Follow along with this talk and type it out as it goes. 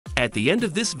At the end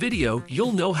of this video,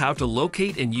 you'll know how to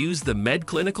locate and use the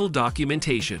MedClinical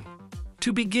documentation.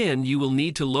 To begin, you will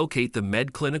need to locate the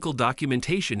MedClinical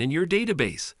documentation in your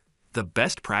database. The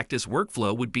best practice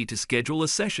workflow would be to schedule a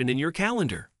session in your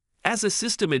calendar. As a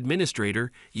system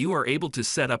administrator, you are able to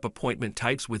set up appointment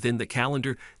types within the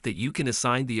calendar that you can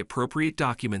assign the appropriate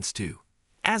documents to.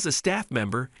 As a staff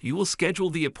member, you will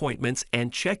schedule the appointments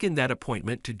and check in that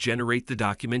appointment to generate the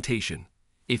documentation.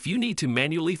 If you need to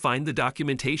manually find the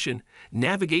documentation,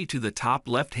 navigate to the top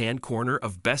left-hand corner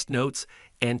of BestNotes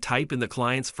and type in the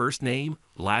client's first name,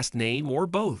 last name, or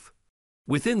both.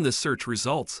 Within the search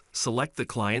results, select the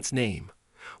client's name.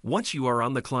 Once you are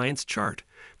on the client's chart,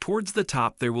 towards the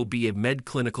top there will be a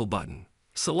MedClinical button.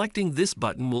 Selecting this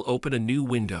button will open a new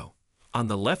window. On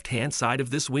the left-hand side of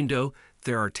this window,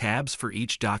 there are tabs for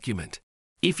each document.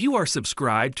 If you are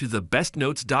subscribed to the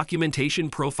BestNotes documentation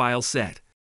profile set,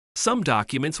 some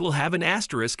documents will have an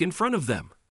asterisk in front of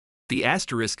them. The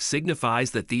asterisk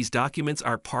signifies that these documents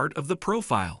are part of the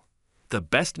profile. The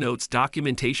BestNotes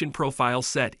documentation profile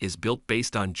set is built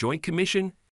based on Joint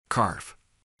Commission, CARF,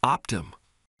 Optum,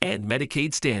 and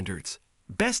Medicaid standards.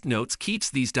 BestNotes keeps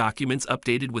these documents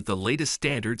updated with the latest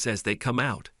standards as they come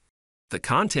out. The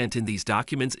content in these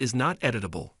documents is not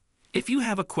editable. If you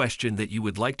have a question that you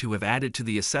would like to have added to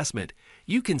the assessment,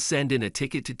 you can send in a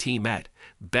ticket to team at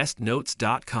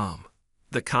bestnotes.com.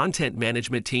 The content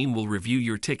management team will review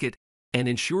your ticket and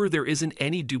ensure there isn't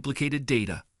any duplicated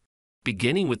data.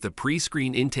 Beginning with the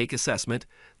pre-screen intake assessment,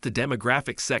 the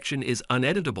demographics section is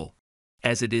uneditable,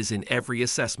 as it is in every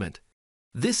assessment.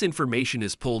 This information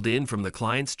is pulled in from the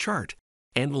client's chart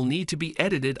and will need to be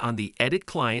edited on the Edit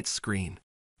Client screen.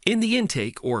 In the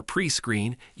intake or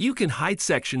pre-screen, you can hide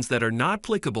sections that are not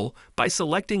applicable by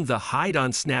selecting the Hide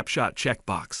on Snapshot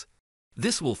checkbox.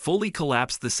 This will fully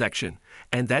collapse the section,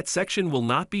 and that section will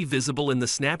not be visible in the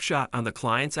snapshot on the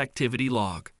client's activity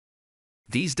log.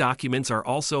 These documents are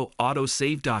also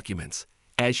auto-save documents.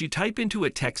 As you type into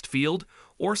a text field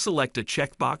or select a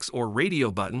checkbox or radio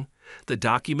button, the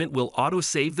document will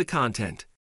auto-save the content.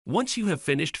 Once you have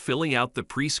finished filling out the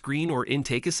pre-screen or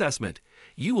intake assessment,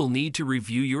 you will need to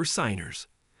review your signers.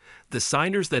 The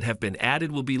signers that have been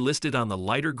added will be listed on the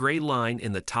lighter gray line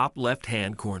in the top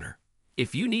left-hand corner.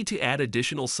 If you need to add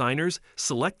additional signers,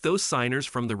 select those signers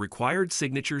from the Required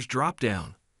Signatures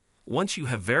drop-down. Once you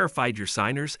have verified your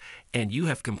signers and you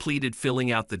have completed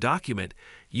filling out the document,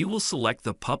 you will select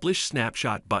the Publish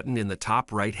Snapshot button in the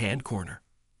top right-hand corner.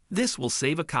 This will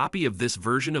save a copy of this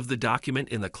version of the document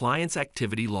in the client's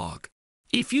activity log.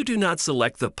 If you do not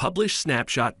select the Publish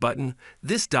Snapshot button,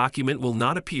 this document will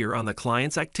not appear on the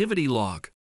client's activity log.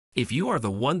 If you are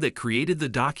the one that created the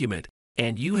document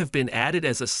and you have been added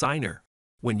as a signer,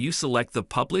 when you select the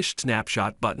Publish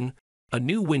Snapshot button, a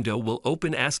new window will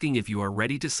open asking if you are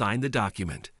ready to sign the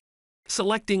document.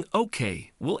 Selecting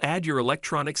OK will add your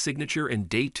electronic signature and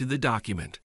date to the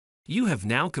document. You have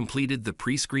now completed the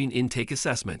pre-screen intake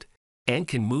assessment and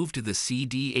can move to the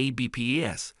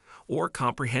BPS or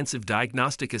Comprehensive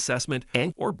Diagnostic Assessment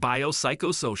or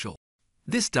Biopsychosocial.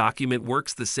 This document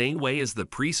works the same way as the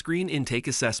pre-screen intake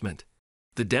assessment.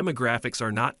 The demographics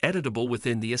are not editable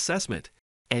within the assessment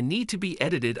and need to be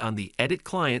edited on the Edit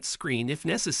Client screen if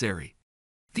necessary.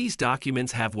 These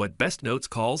documents have what BestNotes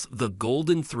calls the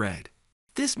golden thread.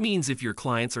 This means if your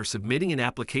clients are submitting an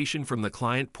application from the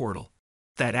client portal,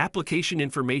 that application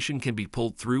information can be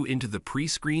pulled through into the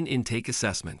pre-screen intake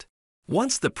assessment.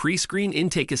 Once the pre-screen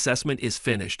intake assessment is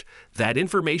finished, that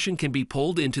information can be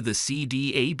pulled into the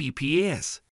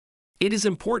BPS. It is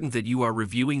important that you are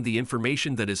reviewing the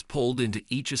information that is pulled into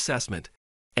each assessment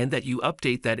and that you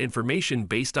update that information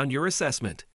based on your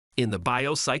assessment. In the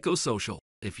Biopsychosocial,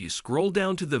 if you scroll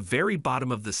down to the very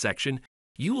bottom of the section,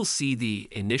 you will see the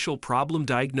Initial Problem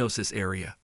Diagnosis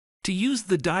area. To use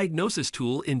the Diagnosis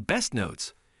tool in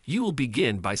BestNotes, you will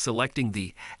begin by selecting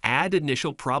the Add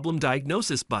Initial Problem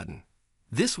Diagnosis button.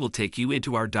 This will take you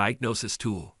into our Diagnosis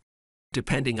tool.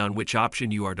 Depending on which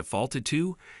option you are defaulted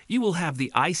to, you will have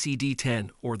the ICD-10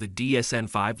 or the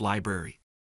DSM-5 library.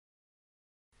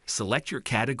 Select your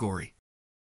category,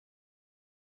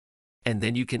 and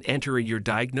then you can enter in your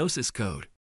diagnosis code.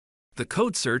 The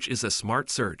code search is a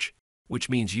smart search, which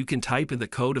means you can type in the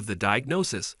code of the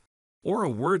diagnosis or a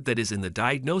word that is in the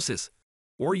diagnosis,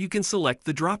 or you can select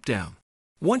the drop-down.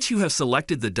 Once you have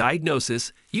selected the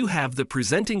diagnosis, you have the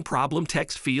Presenting Problem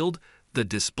text field, the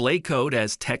Display Code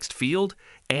as text field,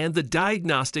 and the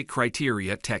Diagnostic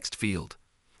Criteria text field.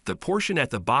 The portion at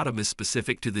the bottom is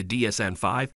specific to the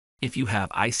DSM-5. If you have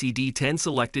ICD-10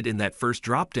 selected in that first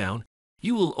drop-down,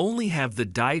 you will only have the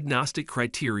Diagnostic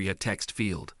Criteria text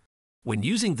field. When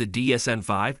using the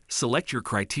DSM-5, select your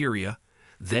criteria,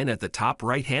 Then at the top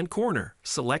right-hand corner,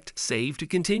 select Save to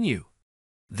continue.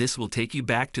 This will take you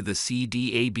back to the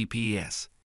CDA BPS.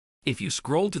 If you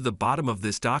scroll to the bottom of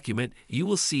this document, you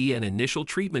will see an initial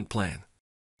treatment plan.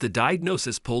 The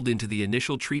diagnosis pulled into the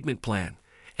initial treatment plan,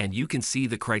 and you can see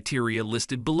the criteria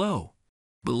listed below.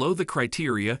 Below the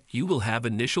criteria, you will have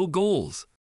initial goals.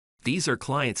 These are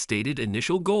client-stated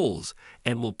initial goals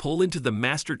and will pull into the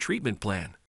master treatment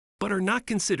plan, but are not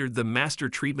considered the master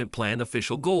treatment plan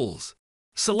official goals.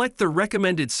 Select the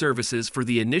recommended services for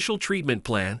the initial treatment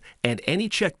plan and any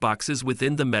checkboxes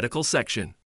within the medical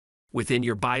section. Within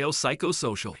your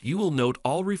Biopsychosocial, you will note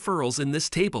all referrals in this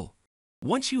table.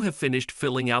 Once you have finished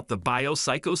filling out the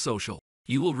Biopsychosocial,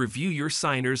 you will review your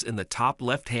signers in the top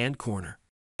left-hand corner.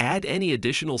 Add any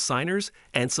additional signers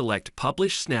and select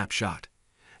Publish Snapshot.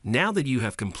 Now that you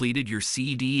have completed your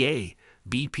CDA,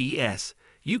 BPS,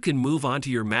 you can move on to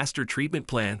your master treatment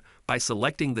plan by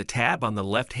selecting the tab on the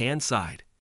left-hand side.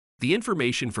 The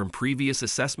information from previous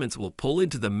assessments will pull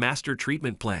into the master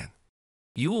treatment plan.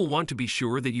 You will want to be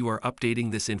sure that you are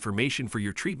updating this information for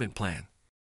your treatment plan.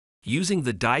 Using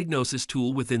the Diagnosis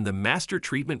tool within the master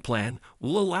treatment plan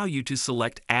will allow you to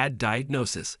select Add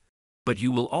Diagnosis, but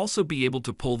you will also be able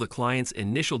to pull the client's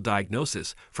initial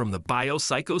diagnosis from the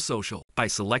Biopsychosocial by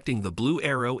selecting the blue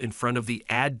arrow in front of the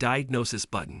Add Diagnosis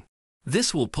button.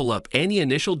 This will pull up any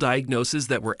initial diagnoses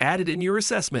that were added in your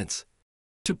assessments.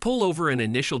 To pull over an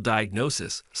initial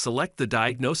diagnosis, select the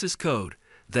diagnosis code,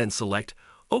 then select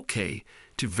OK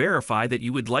to verify that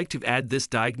you would like to add this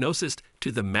diagnosis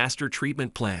to the master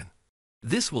treatment plan.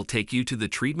 This will take you to the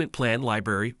treatment plan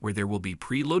library where there will be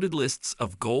preloaded lists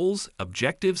of goals,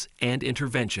 objectives, and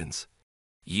interventions.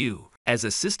 You, as a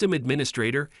system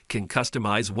administrator, can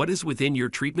customize what is within your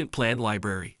treatment plan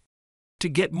library. To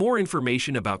get more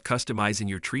information about customizing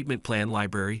your treatment plan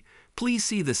library, please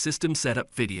see the System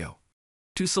Setup video.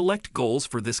 To select goals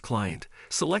for this client,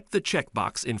 select the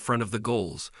checkbox in front of the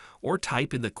goals, or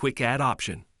type in the Quick Add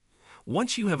option.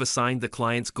 Once you have assigned the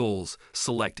client's goals,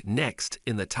 select Next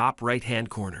in the top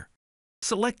right-hand corner.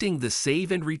 Selecting the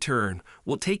Save and Return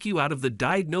will take you out of the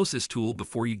Diagnosis tool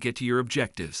before you get to your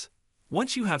objectives.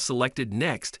 Once you have selected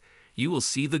Next, you will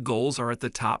see the goals are at the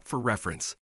top for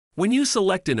reference. When you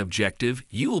select an objective,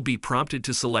 you will be prompted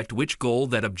to select which goal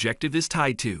that objective is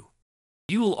tied to.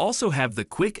 You will also have the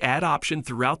Quick Add option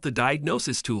throughout the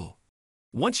Diagnosis tool.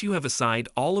 Once you have assigned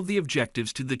all of the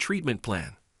objectives to the treatment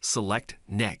plan, select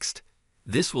Next.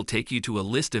 This will take you to a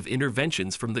list of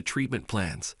interventions from the treatment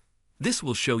plans. This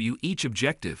will show you each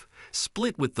objective,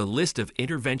 split with the list of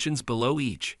interventions below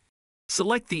each.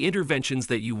 Select the interventions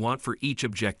that you want for each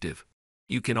objective.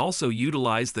 You can also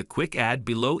utilize the Quick Add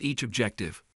below each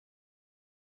objective.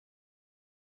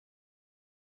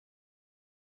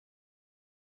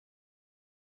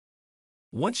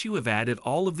 Once you have added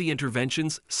all of the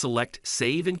interventions, select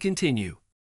Save and Continue.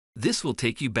 This will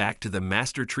take you back to the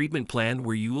master treatment plan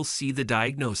where you will see the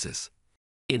diagnosis.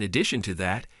 In addition to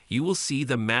that, you will see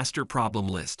the master problem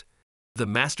list. The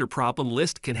master problem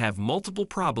list can have multiple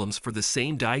problems for the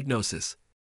same diagnosis.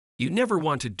 You never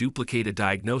want to duplicate a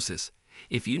diagnosis.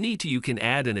 If you need to, you can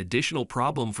add an additional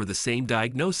problem for the same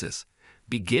diagnosis.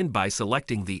 Begin by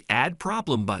selecting the Add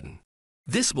Problem button.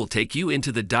 This will take you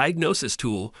into the Diagnosis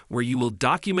tool where you will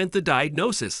document the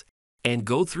diagnosis and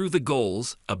go through the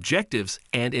goals, objectives,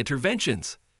 and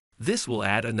interventions. This will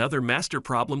add another master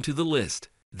problem to the list.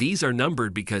 These are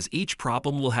numbered because each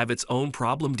problem will have its own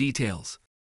problem details.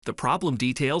 The problem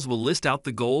details will list out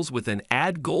the goals with an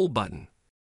Add Goal button.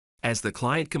 As the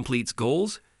client completes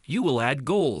goals, you will add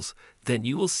goals. Then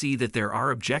you will see that there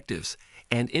are objectives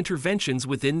and interventions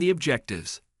within the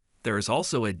objectives. There is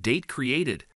also a date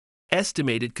created,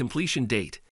 estimated completion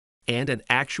date, and an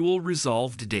actual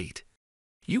resolved date.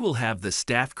 You will have the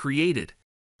staff created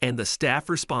and the staff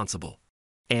responsible,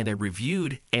 and a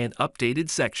reviewed and updated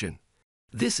section.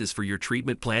 This is for your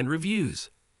treatment plan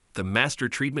reviews. The master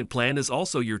treatment plan is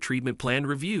also your treatment plan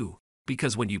review,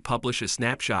 because when you publish a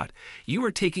snapshot, you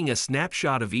are taking a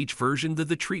snapshot of each version of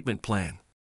the treatment plan.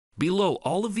 Below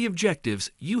all of the objectives,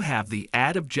 you have the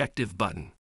Add Objective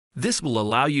button. This will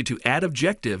allow you to add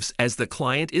objectives as the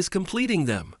client is completing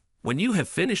them. When you have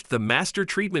finished the master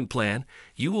treatment plan,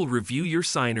 you will review your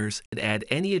signers and add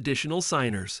any additional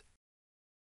signers,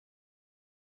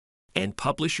 and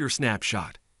publish your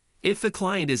snapshot. If the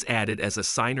client is added as a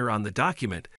signer on the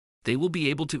document, they will be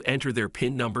able to enter their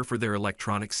PIN number for their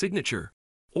electronic signature.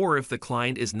 Or if the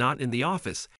client is not in the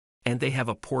office and they have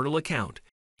a portal account,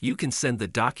 you can send the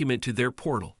document to their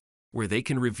portal, where they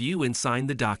can review and sign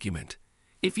the document.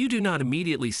 If you do not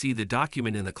immediately see the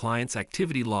document in the client's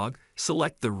activity log,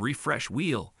 select the refresh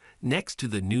wheel next to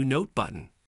the New Note button.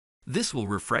 This will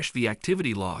refresh the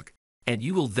activity log, and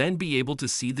you will then be able to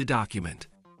see the document.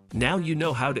 Now you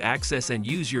know how to access and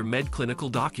use your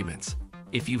MedClinical documents.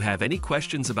 If you have any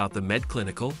questions about the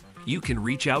MedClinical, you can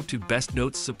reach out to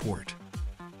BestNotes support.